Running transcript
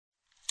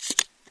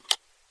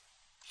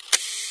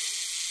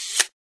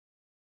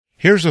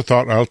Here's a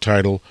thought I'll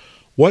title,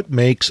 What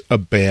Makes a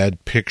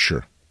Bad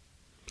Picture?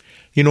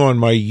 You know, in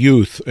my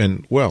youth,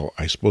 and, well,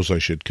 I suppose I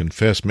should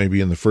confess,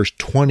 maybe in the first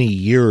 20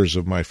 years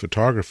of my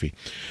photography,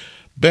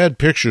 bad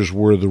pictures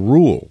were the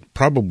rule.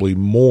 Probably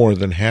more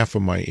than half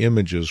of my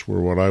images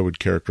were what I would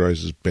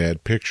characterize as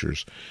bad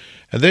pictures.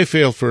 And they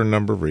failed for a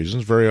number of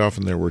reasons. Very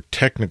often there were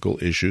technical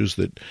issues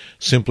that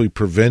simply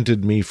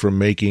prevented me from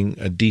making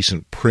a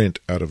decent print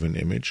out of an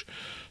image.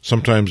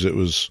 Sometimes it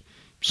was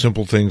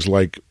simple things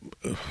like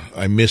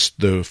I missed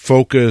the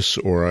focus,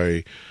 or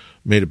I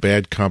made a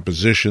bad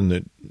composition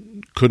that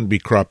couldn't be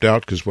cropped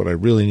out because what I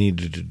really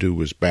needed to do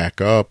was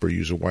back up or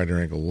use a wider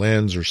angle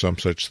lens or some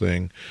such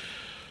thing.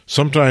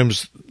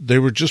 Sometimes they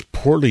were just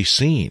poorly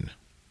seen.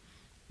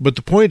 But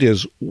the point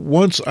is,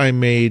 once I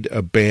made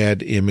a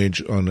bad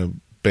image on a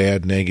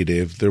bad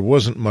negative, there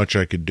wasn't much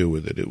I could do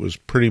with it. It was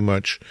pretty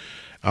much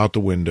out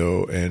the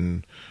window,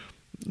 and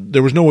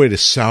there was no way to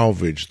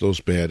salvage those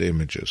bad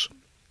images.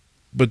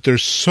 But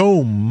there's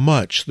so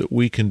much that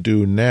we can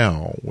do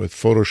now with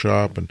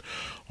Photoshop and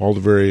all the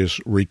various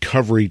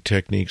recovery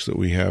techniques that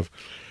we have,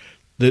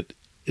 that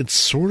it's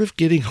sort of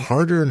getting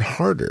harder and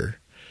harder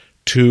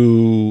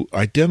to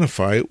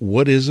identify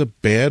what is a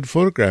bad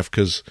photograph,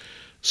 because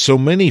so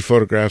many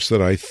photographs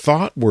that I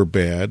thought were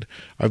bad,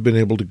 I've been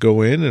able to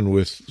go in and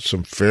with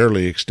some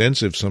fairly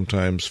extensive,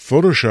 sometimes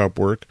Photoshop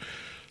work,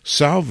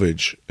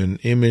 salvage an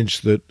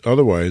image that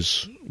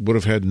otherwise would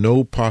have had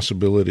no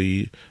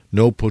possibility,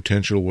 no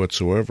potential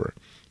whatsoever.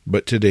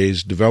 But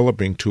today's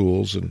developing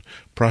tools and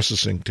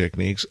processing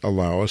techniques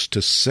allow us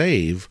to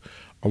save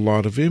a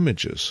lot of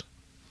images.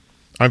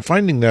 I'm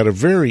finding that a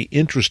very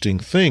interesting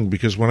thing,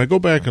 because when I go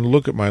back and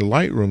look at my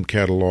Lightroom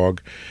catalog,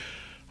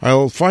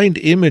 I'll find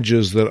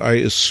images that I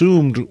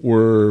assumed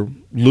were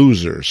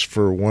losers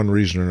for one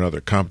reason or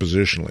another,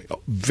 compositionally.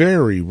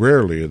 Very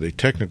rarely are they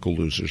technical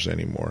losers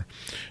anymore,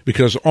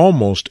 because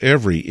almost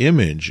every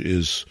image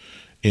is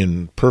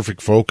in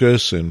perfect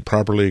focus and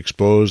properly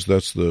exposed.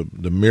 That's the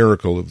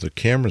miracle of the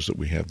cameras that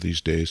we have these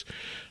days,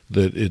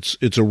 that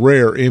it's a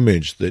rare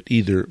image that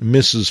either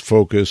misses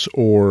focus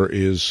or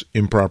is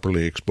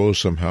improperly exposed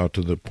somehow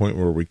to the point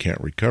where we can't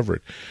recover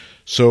it.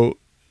 So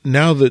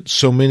now that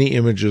so many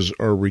images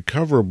are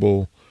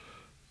recoverable,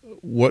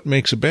 what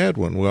makes a bad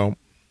one? Well,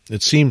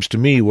 it seems to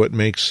me what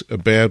makes a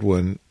bad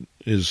one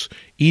is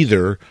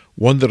either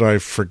one that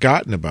I've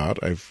forgotten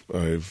about.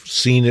 I've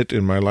seen it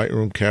in my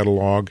Lightroom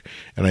catalog,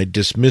 and I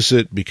dismiss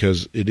it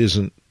because it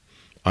isn't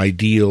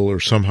ideal or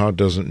somehow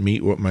doesn't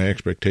meet what my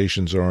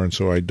expectations are, and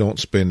so I don't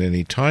spend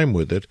any time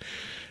with it.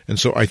 And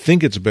so I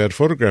think it's a bad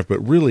photograph,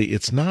 but really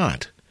it's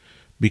not,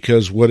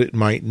 because what it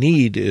might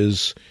need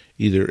is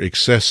either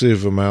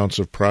excessive amounts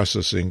of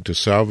processing to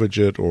salvage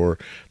it, or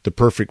the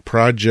perfect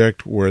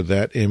project where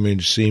that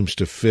image seems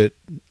to fit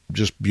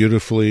just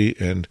beautifully,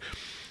 and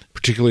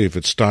particularly if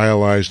it's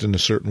stylized in a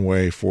certain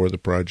way for the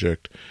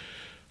project.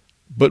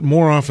 But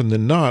more often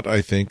than not,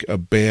 I think a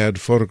bad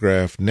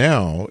photograph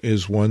now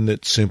is one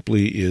that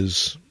simply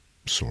is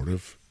sort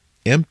of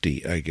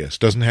empty, I guess,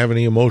 doesn't have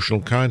any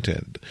emotional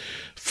content,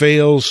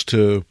 fails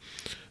to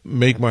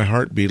make my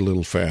heart beat a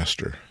little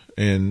faster.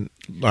 And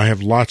I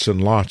have lots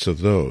and lots of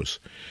those.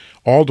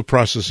 All the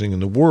processing in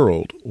the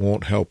world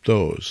won't help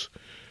those.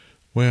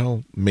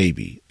 Well,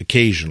 maybe,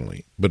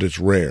 occasionally, but it's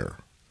rare.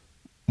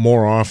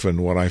 More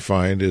often what I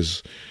find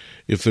is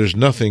if there's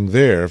nothing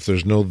there, if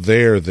there's no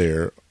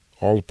there,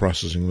 all the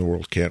processing in the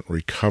world can't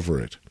recover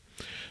it.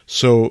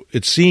 So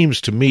it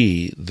seems to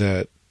me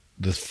that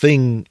the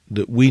thing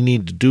that we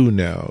need to do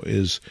now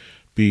is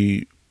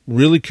be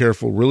really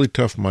careful, really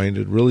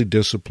tough-minded, really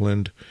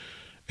disciplined,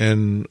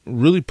 and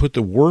really put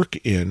the work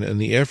in and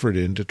the effort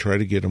in to try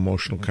to get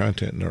emotional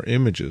content in our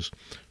images,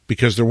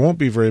 because there won't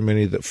be very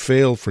many that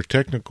fail for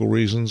technical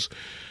reasons,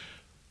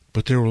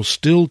 but there will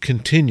still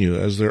continue,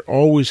 as there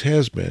always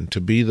has been,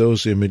 to be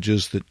those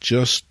images that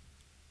just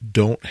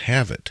don't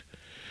have it.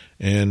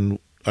 And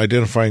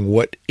identifying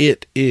what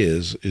it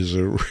is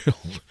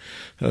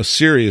a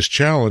serious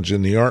challenge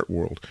in the art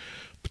world.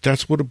 But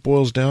that's what it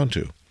boils down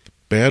to.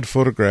 Bad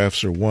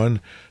photographs are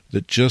one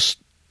that just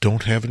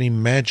don't have any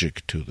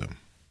magic to them.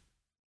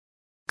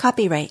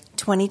 Copyright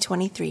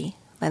 2023,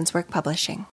 Lenswork Publishing.